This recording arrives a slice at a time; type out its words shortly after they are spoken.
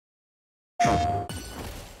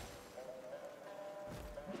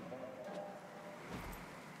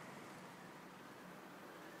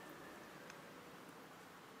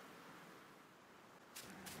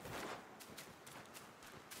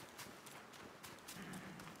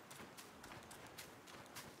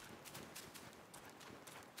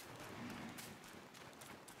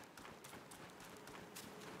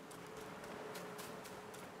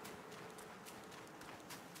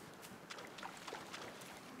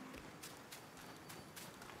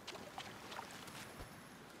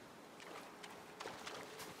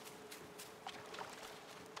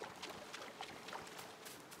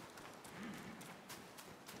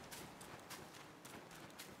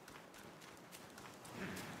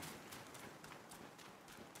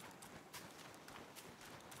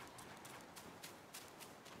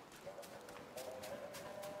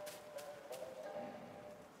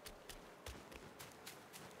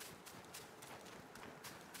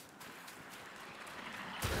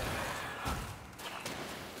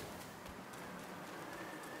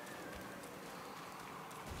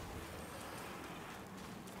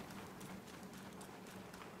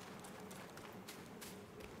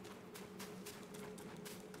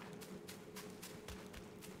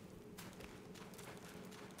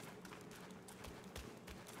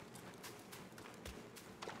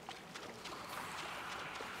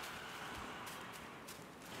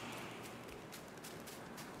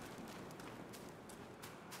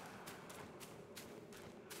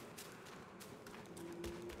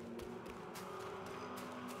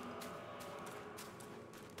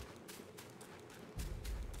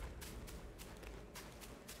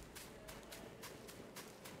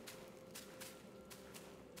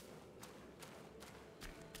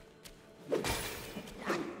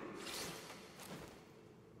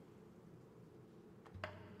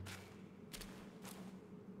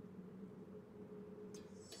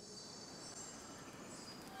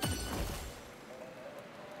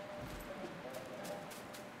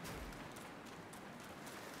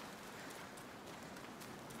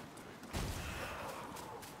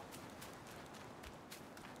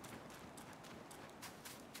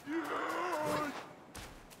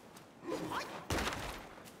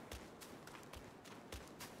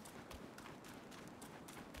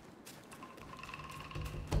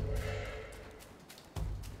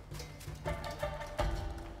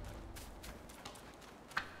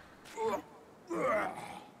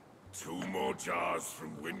Two more jars from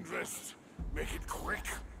Windrest. Make it quick.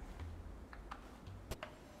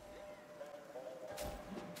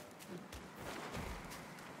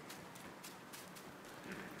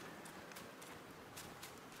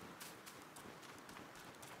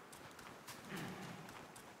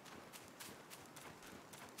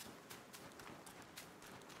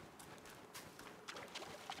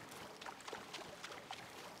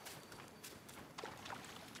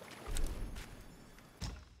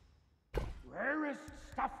 Rarest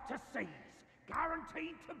stuff to seize,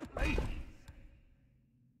 guaranteed to please.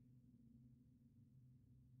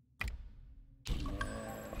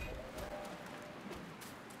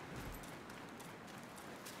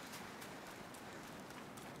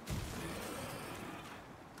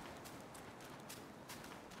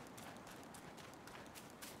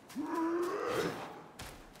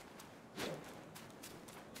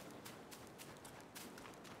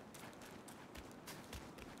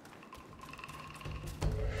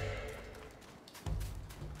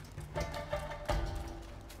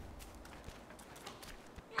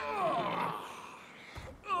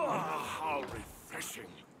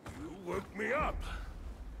 You woke me up.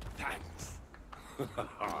 Thanks.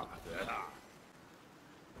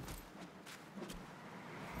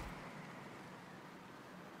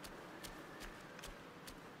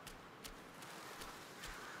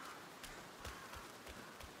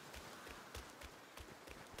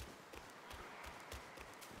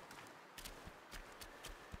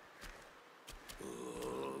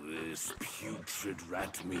 Oh, this putrid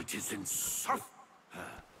rat meat is insufferable.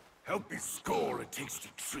 Help me score a tasty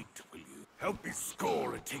treat, will you? Help me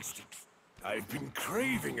score a tasty treat. I've been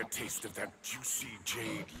craving a taste of that juicy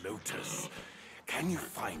jade lotus. Can you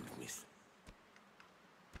find me?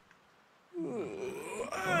 Oh,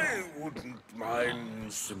 I wouldn't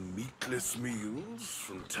mind some meatless meals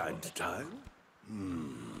from time to time.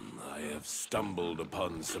 I have stumbled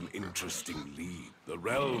upon some interesting leads. The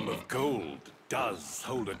realm of gold does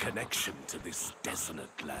hold a connection to this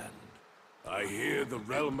desolate land. I hear the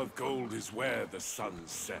realm of gold is where the sun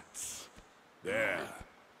sets. There,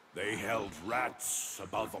 they held rats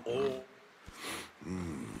above all.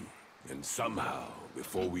 And somehow,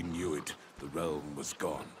 before we knew it, the realm was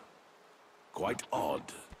gone. Quite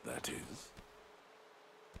odd, that is.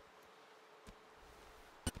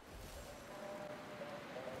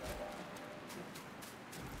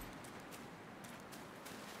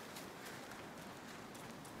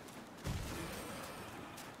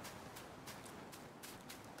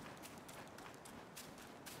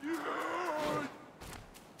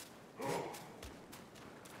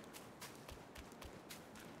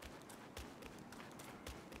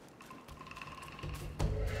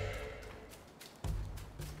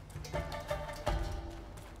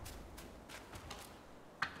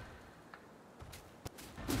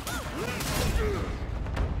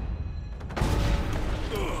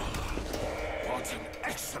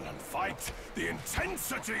 The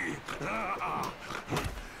intensity!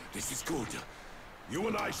 This is good. You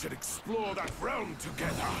and I should explore that realm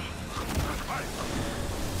together.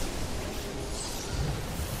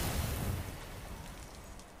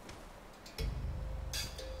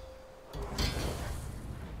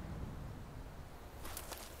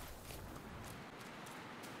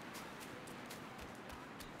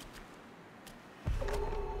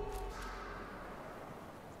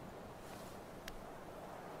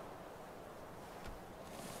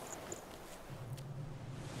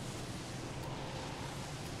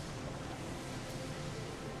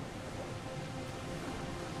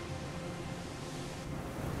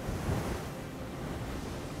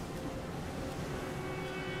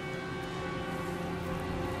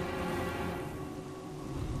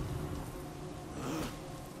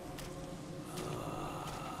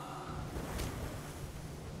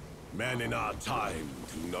 Men in our time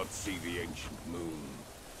do not see the ancient moon,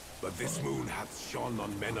 but this moon hath shone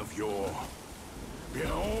on men of yore.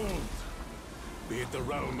 Behold! Be it the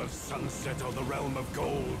realm of sunset or the realm of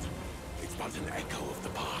gold, it's but an echo of the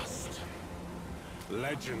past.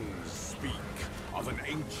 Legends speak of an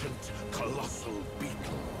ancient, colossal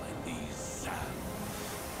beetle in these sands.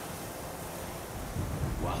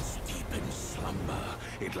 Whilst deep in slumber,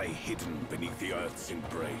 it lay hidden beneath the earth's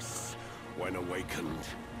embrace. When awakened,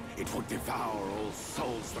 it would devour all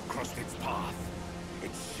souls that crossed its path.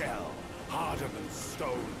 Its shell, harder than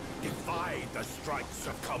stone, defied the strikes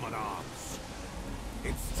of common arms.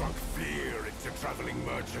 It struck fear into traveling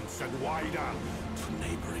merchants and wider to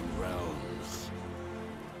neighboring realms.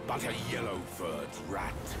 But a yellow-furred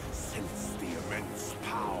rat sensed the immense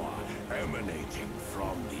power emanating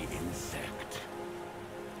from the insect.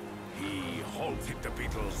 He halted the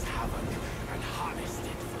beetle's havoc and harnessed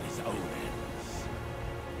it for his own ends.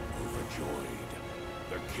 Overjoyed,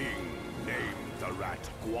 the king named the rat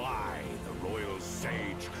Squire, the royal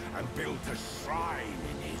sage, and built a shrine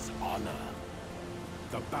in his honor.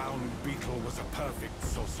 The bound beetle was a perfect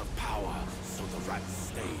source of power, so the rat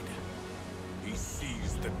stayed. He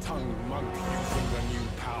seized the tongue monk using the new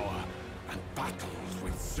power, and battled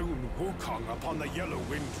with soon Wukong upon the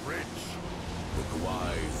Yellow-Wind Ridge. The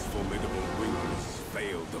Squire's formidable wings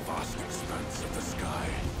veiled the vast expanse of the sky.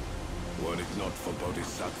 Were it not for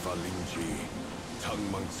Bodhisattva Linji,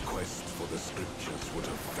 Tongue Monk's quest for the scriptures would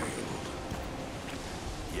have failed.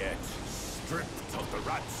 Yet, stripped of the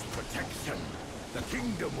rat's protection, the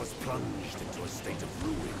kingdom was plunged into a state of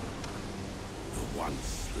ruin. The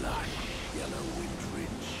once lush Yellow-Wind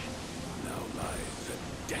Ridge now lies a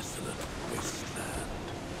desolate wasteland.